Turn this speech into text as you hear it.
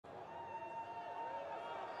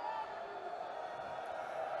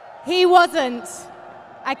He wasn't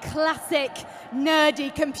a classic,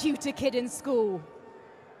 nerdy computer kid in school.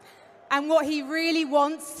 And what he really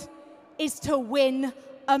wants is to win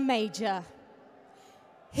a major.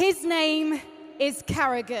 His name is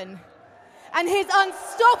Carrigan. And his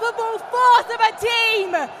unstoppable force of a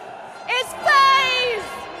team is FaZe!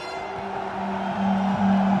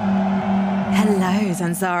 Hello,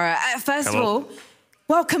 Zanzara. First of all,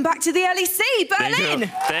 welcome back to the LEC,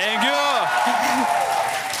 Berlin! Thank you!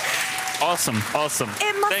 Awesome, awesome.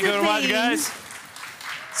 It must Thank you very much, guys.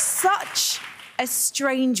 Such a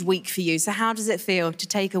strange week for you. So how does it feel to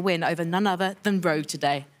take a win over none other than Rogue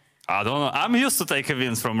today? I don't know. I'm used to taking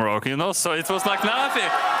wins from Rogue, you know, so it was like nothing.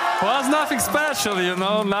 It was nothing special, you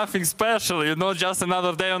know, nothing special, you know, just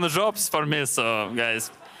another day on the jobs for me, so,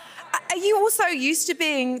 guys. Are you also used to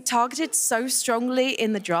being targeted so strongly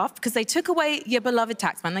in the draft? Because they took away your beloved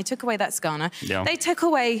Taxman, they took away that Skarner, they took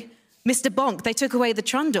away Mr. Bonk, they took away the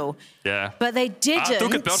Trundle. Yeah. But they didn't. I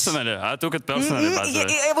took it personally, by the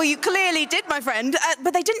way. Well, you clearly did, my friend.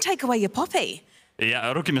 But they didn't take away your Poppy.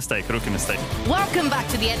 Yeah, rookie mistake, rookie mistake. Welcome back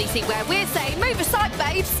to the LEC, where we're saying move aside,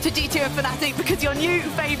 babes, to D2 and Fnatic, because your new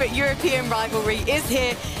favourite European rivalry is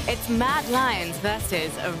here. It's Mad Lions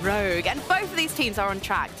versus a Rogue, and both of these teams are on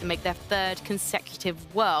track to make their third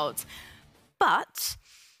consecutive Worlds. But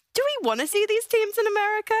do we want to see these teams in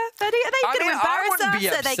America, Betty? Are they going to embarrass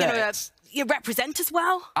us? Are they going to represent us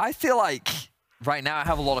well? I feel like right now I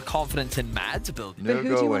have a lot of confidence in Mad to build. But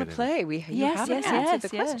who do you want to play? You haven't answered the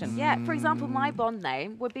question. Yeah, for example, my Bond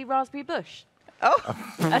name would be Raspberry Bush. Oh,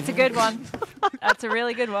 that's a good one. That's a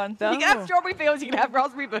really good one. You can have Strawberry Fields, you can have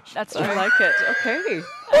Raspberry Bush. That's true. I like it. Okay.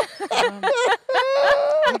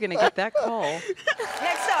 You're going to get that call.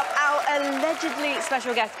 Next up, our allegedly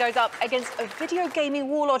special guest goes up against a video gaming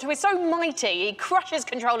warlord who is so mighty, he crushes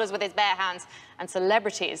controllers with his bare hands and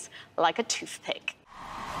celebrities like a toothpick.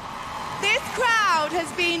 This crowd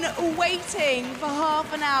has been waiting for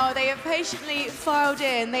half an hour. They have patiently filed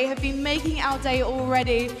in. They have been making our day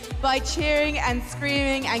already by cheering and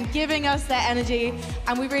screaming and giving us their energy.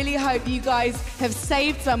 And we really hope you guys have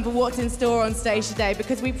saved some for what's in store on stage today,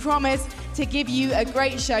 because we promise to give you a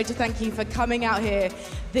great show to thank you for coming out here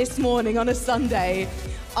this morning on a Sunday.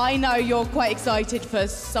 I know you're quite excited for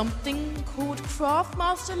something called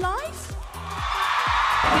Craftmaster Live.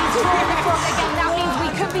 He's drawing across again. That means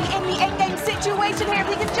we could be in the endgame situation here.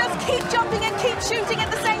 If he can just keep jumping and keep shooting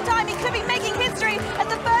at the same time, he could be making history as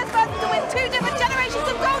the first person to win 2 different generations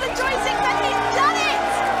of golden joysticks, and he's done it!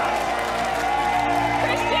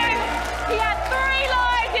 Christian, he had 3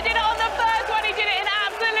 lives. He did it on the first one. He did it in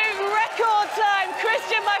absolute record time.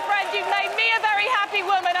 Christian, my friend, you've made me a very happy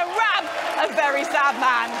woman, and Rab a very sad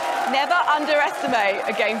man. Never underestimate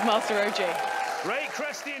a GamesMaster OG. Great,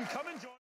 Christian, come and join.